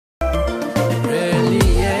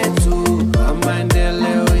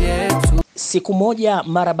Siku moja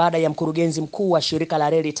mara baada ya mkurugenzi mkuu wa shirika la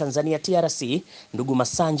reli Tanzania TRC, ndugu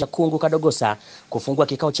Masanja Kungu Kadogosa, kufungua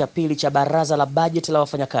kikao cha pili cha baraza la bajeti la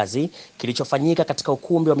wafanyakazi kilichofanyika katika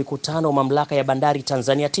ukumbi wa mikutano wa mamlaka ya bandari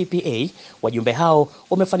Tanzania TPA, wajumbe hao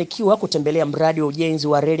wamefanikiwa kutembelea mradi wa ujenzi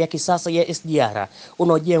wa reli ya kisasa ya SGR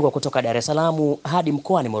unaojengwa kutoka Dar es Salaam hadi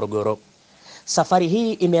mkoani Morogoro. Safari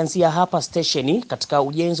hii imeanzia hapa stesheni katika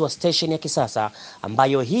ujenzi wa stesheni ya kisasa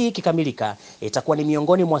ambayo hii ikikamilika itakuwa ni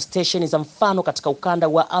miongoni mwa stesheni za mfano katika ukanda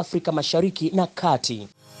wa Afrika Mashariki na Kati.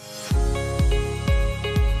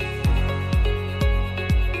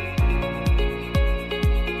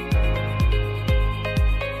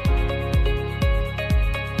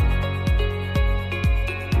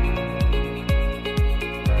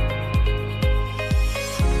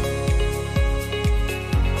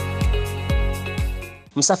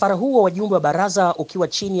 Msafara huu wa wajumbe wa baraza ukiwa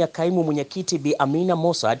chini ya kaimu mwenyekiti Bi Amina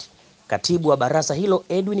Mossad, katibu wa baraza hilo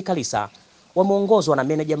Edwin Kalisa, wameongozwa na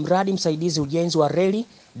meneja mradi msaidizi ujenzi wa reli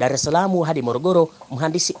Dar es Salaam hadi Morogoro,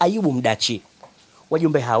 mhandisi Ayubu Mdachi.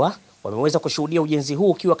 Wajumbe hawa wameweza kushuhudia ujenzi huu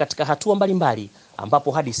ukiwa katika hatua mbalimbali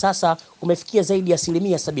ambapo hadi sasa umefikia zaidi ya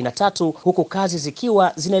 73% huku kazi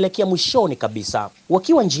zikiwa zinaelekea mwishoni kabisa.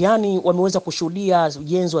 Wakiwa njiani wameweza kushuhudia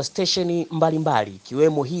ujenzi wa stesheni mbalimbali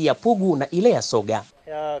ikiwemo hii ya Pugu na ile ya Soga.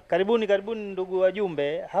 Karibuni ndugu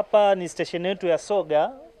wajumbe. Hapa ni stesheni yetu ya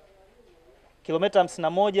Soga, kilomita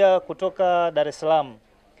 51 kutoka Dar es Salaam.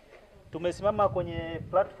 Tumesimama kwenye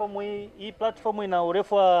platform hii. Hii platform ina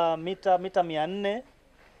urefu wa mita 400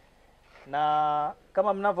 na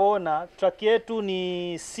kama mnavyoona track yetu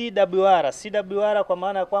ni CWR kwa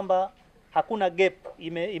maana ya kwamba hakuna gap,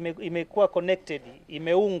 imekuwa connected,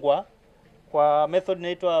 imeungwa kwa method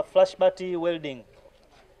inaitwa flashback welding.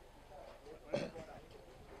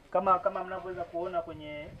 Kama mnavyoweza kuona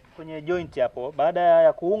kwenye joint hapo, baada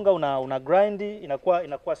ya kuunga una grind,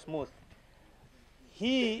 inakuwa smooth.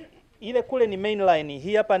 Ile kule ni main line,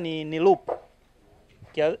 hii hapa ni loop.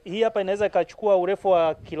 Hii hapa inaweza ikachukua urefu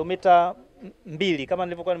wa kilomita 2. Kama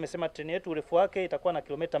nilivyokuwa nimesema, treni yetu urefu wake itakuwa na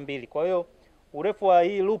kilomita 2. Kwa hiyo urefu wa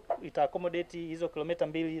hii loop ita accommodate hizo kilomita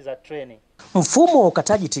 2 za treni. Mfumo wa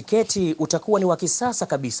ukataji tiketi utakuwa ni wa kisasa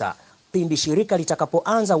kabisa pindi shirika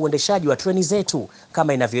litakapoanza uendeshaji wa treni zetu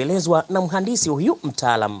kama inavyoelezwa na mhandisi huyu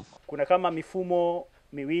mtaalamu. Kuna kama mifumo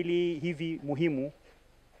miwili hivi muhimu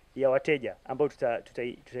ya wateja ambao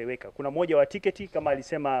tutaiweka. Kuna moja wa tiketi, kama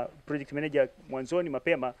alisema project manager mwanzoni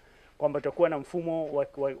mapema kwamba tutakuwa na mfumo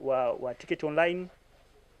wa ticket online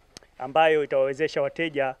ambayo itawawezesha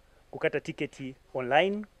wateja kukata tiketi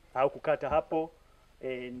online au kukata hapo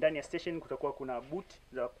ndani ya station. Kutakuwa kuna booth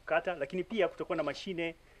za kukata, lakini pia kutakuwa na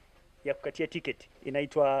mashine ya kukatia tiketi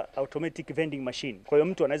inaitwa automatic vending machine. Kwa hiyo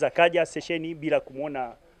mtu anaweza kaja stesheni bila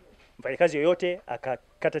kumuona mfanyakazi yoyote,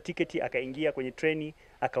 akakata tiketi, akaingia kwenye treni,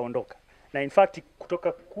 akaondoka. Na in fact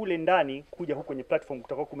kutoka kule ndani kuja huko kwenye platform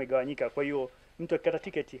kutakuwa kumegawanyika. Kwa hiyo mtu akikata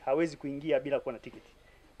tiketi hawezi kuingia bila kuwa na tiketi.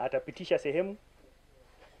 Atapitisha sehemu,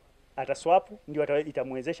 ataswap, ndio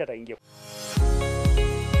itamwezesha ataingia.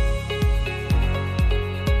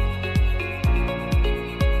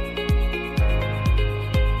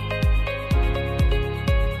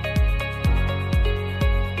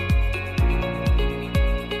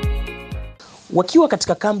 Wakiwa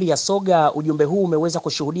katika kambi ya Soga, ujumbe huu umeweza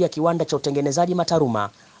kushuhudia kiwanda cha utengenezaji mataruma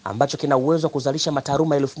ambacho kina uwezo wa kuzalisha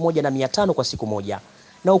mataruma 1500 kwa siku moja.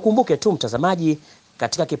 Na ukumbuke tu mtazamaji,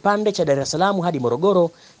 katika kipande cha Dar es Salaam hadi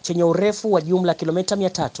Morogoro chenye urefu wa jumla kilomita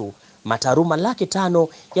 300, mataruma 500,000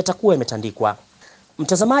 yatakuwa yametandikwa.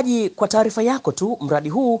 Mtazamaji, kwa taarifa yako tu, mradi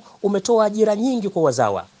huu umetoa ajira nyingi kwa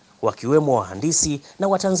wazawa, wakiwemo wahandisi na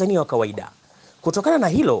Watanzania wa kawaida. Kutokana na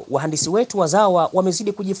hilo, wahandisi wetu wazawa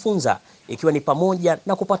wamezidi kujifunza, ikiwa ni pamoja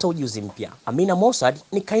na kupata ujuzi mpya. Amina Mossad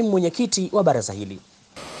ni kaimu mwenyekiti wa baraza hili.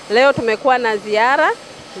 Leo tumekuwa na ziara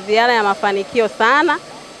ya mafanikio sana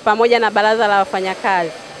pamoja na baraza la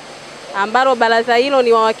wafanyakazi, ambalo baraza hilo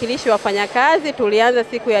ni wawakilishi wa wafanyakazi. Tulianza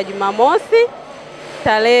siku ya Jumamosi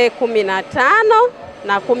tarehe 15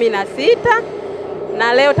 na 16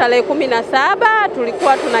 na leo tarehe 17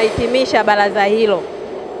 tulikuwa tunahitimisha baraza hilo.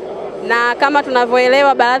 Na kama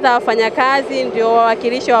tunavyoelewa, baraza la wafanyakazi ndio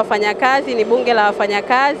wawakilishi wa wafanyakazi, ni bunge la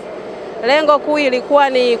wafanyakazi. Lengo kuu ilikuwa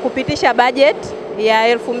ni kupitisha bajeti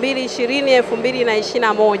ya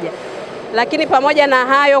 2020-2021. Lakini pamoja na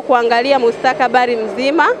hayo kuangalia mustakabali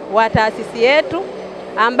mzima wa taasisi yetu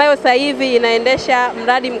ambayo sasa hivi inaendesha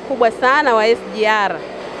mradi mkubwa sana wa SGR,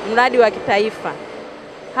 mradi wa kitaifa.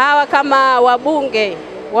 Hawa kama wabunge,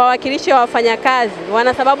 wawakilishi wa wafanyakazi,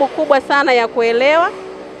 wana sababu kubwa sana ya kuelewa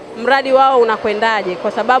mradi wao unakwendaje,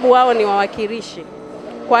 kwa sababu wao ni wawakilishi.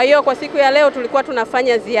 Kwa hiyo kwa siku ya leo tulikuwa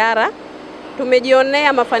tunafanya ziara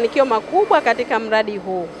Tumejionea mafanikio makubwa katika mradi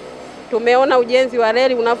huu. Tumeona ujenzi wa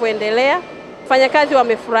reli unavyoendelea. Wafanyakazi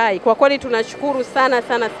wamefurahi. Kwa kweli tunashukuru sana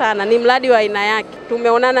sana sana. Ni mradi wa aina yake.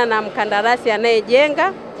 Tumeonana na mkandarasi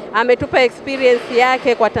anayejenga, ametupa experience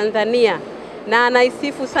yake kwa Tanzania na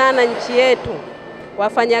anaisifu sana nchi yetu.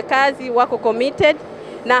 Wafanyakazi wako committed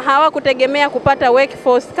na hawakutegemea kupata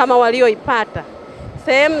workforce kama walioipata.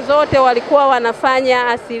 Sehemu zote walikuwa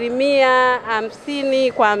wanafanya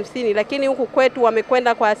 50% kwa 50, lakini huku kwetu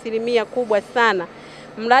wamekwenda kwa 1% kubwa sana.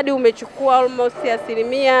 Mradi umechukua almost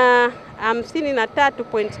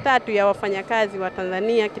 53.3 ya wafanyakazi wa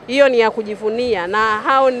Tanzania. Hiyo ni ya kujivunia, na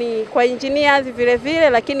hao ni kwa engineers vile vile,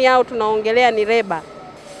 lakini hao tunaongelea ni leba.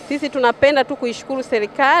 Sisi tunapenda tu kuishukuru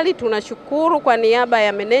serikali, tunashukuru kwa niaba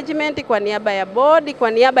ya management, kwa niaba ya board,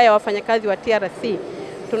 kwa niaba ya wafanyakazi wa TRC.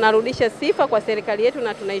 Tunarudisha sifa kwa serikali yetu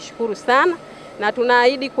na tunaishukuru sana, na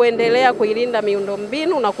tunaahidi kuendelea kuilinda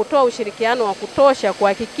miundombinu na kutoa ushirikiano wa kutosha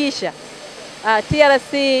kuhakikisha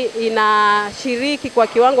TRC inashiriki kwa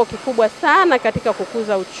kiwango kikubwa sana katika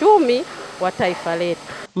kukuza uchumi wa taifa letu.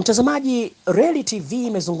 Mtazamaji, RELI TV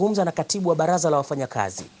imezungumza na katibu wa baraza la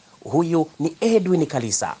wafanyakazi. Huyu ni Edwin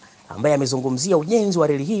Kalisa ambaye amezungumzia ujenzi wa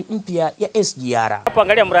reli hii mpya ya SGR.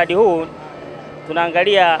 Tunapoangalia mradi huu,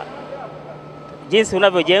 tunaangalia jinsi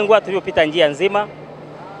unavyojengwa, tulivyopita njia nzima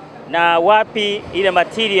na wapi ile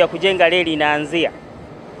material ya kujenga reli inaanzia.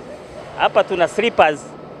 Hapa tuna slippers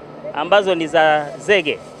ambazo ni za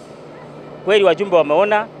zege. Kweli wajumbe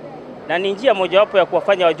wameona, na ni njia mojawapo ya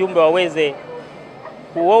kuwafanya wajumbe waweze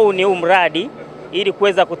kuouni huu mradi ili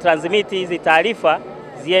kuweza kutransmit hizi taarifa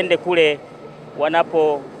ziende kule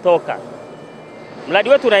wanapotoka. Mradi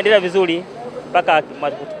wetu unaendelea vizuri mpaka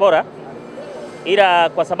Matupora, ila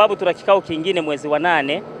kwa sababu tuna kikao kingine mwezi wa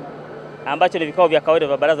 8 ambacho ni vikao vya kawaida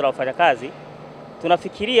vya baraza la wafanyakazi,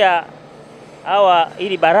 tunafikiria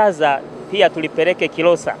ili baraza pia tulipeleke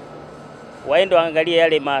Kilosa, waende waangalie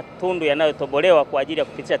yale matundu yanayotobolewa kwa ajili ya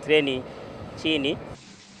kupitisha treni chini.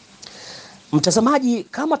 Mtazamaji,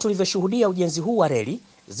 kama tulivyoshuhudia ujenzi huu wa reli,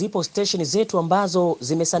 zipo stesheni zetu ambazo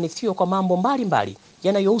zimesanifiwa kwa mambo mbalimbali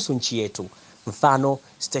yanayohusu nchi yetu. Mfano,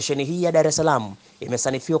 stesheni hii ya Dar es Salaam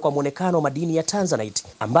imesanifiwa kwa muonekano wa madini ya Tanzanite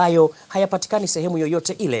ambayo hayapatikani sehemu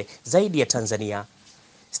yoyote ile zaidi ya Tanzania.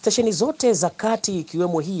 Stesheni zote za kati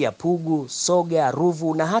ikiwemo hii ya Pugu, Soga,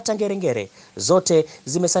 Ruvu na hata Ngerengere zote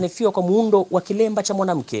zimesanifiwa kwa muundo wa kilemba cha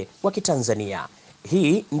mwanamke wa Kitanzania.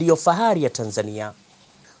 Hii ndiyo fahari ya Tanzania.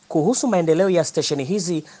 Kuhusu maendeleo ya stesheni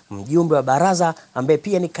hizi, mjumbe wa baraza ambaye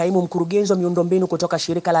pia ni kaimu mkurugenzi wa miundombinu kutoka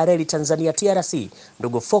shirika la reli Tanzania TRC,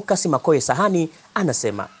 ndugu Focus Makoe Sahani,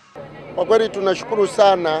 anasema kwa kweli tunashukuru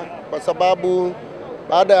sana kwa sababu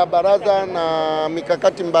baada ya baraza na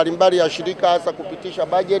mikakati mbalimbali ya shirika hasa kupitisha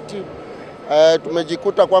bajeti,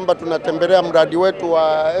 tumejikuta kwamba tunatembelea mradi wetu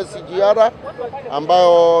wa SGR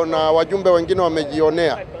ambao na wajumbe wengine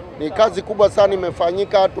wamejionea. Ni kazi kubwa sana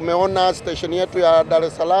imefanyika. Tumeona station yetu ya Dar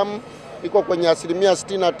es Salaam iko kwenye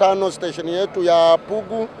 65%, station yetu ya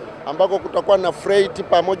Pugu ambako kutakuwa na freight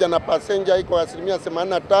pamoja na passenger iko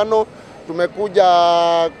 85%. Tumekuja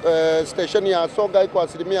station ya Soga iko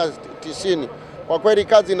 90%. Kwa kweli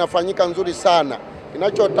kazi inafanyika nzuri sana.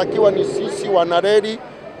 Inachotakiwa ni sisi wanareli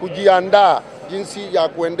kujiandaa jinsi ya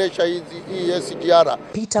kuendesha hii SGR.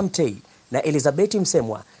 Peter Mtei na Elizabeth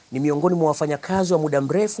Msemwa ni miongoni mwa wafanyakazi wa muda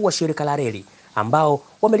mrefu wa shirika la reli ambao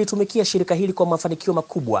wamelitumikia shirika hili kwa mafanikio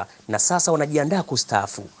makubwa na sasa wanajiandaa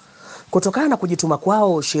kustaafu. Kutokana na kujituma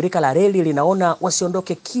kwao, shirika la reli linaona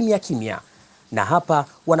wasiondoke kimya kimya, na hapa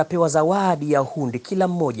wanapewa zawadi ya hundi kila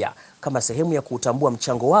mmoja kama sehemu ya kutambua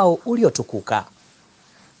mchango wao uliotukuka.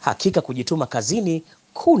 Hakika kujituma kazini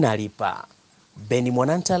kunalipa. Beni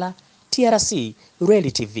Mwanantala, TRC,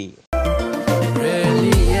 RELI TV.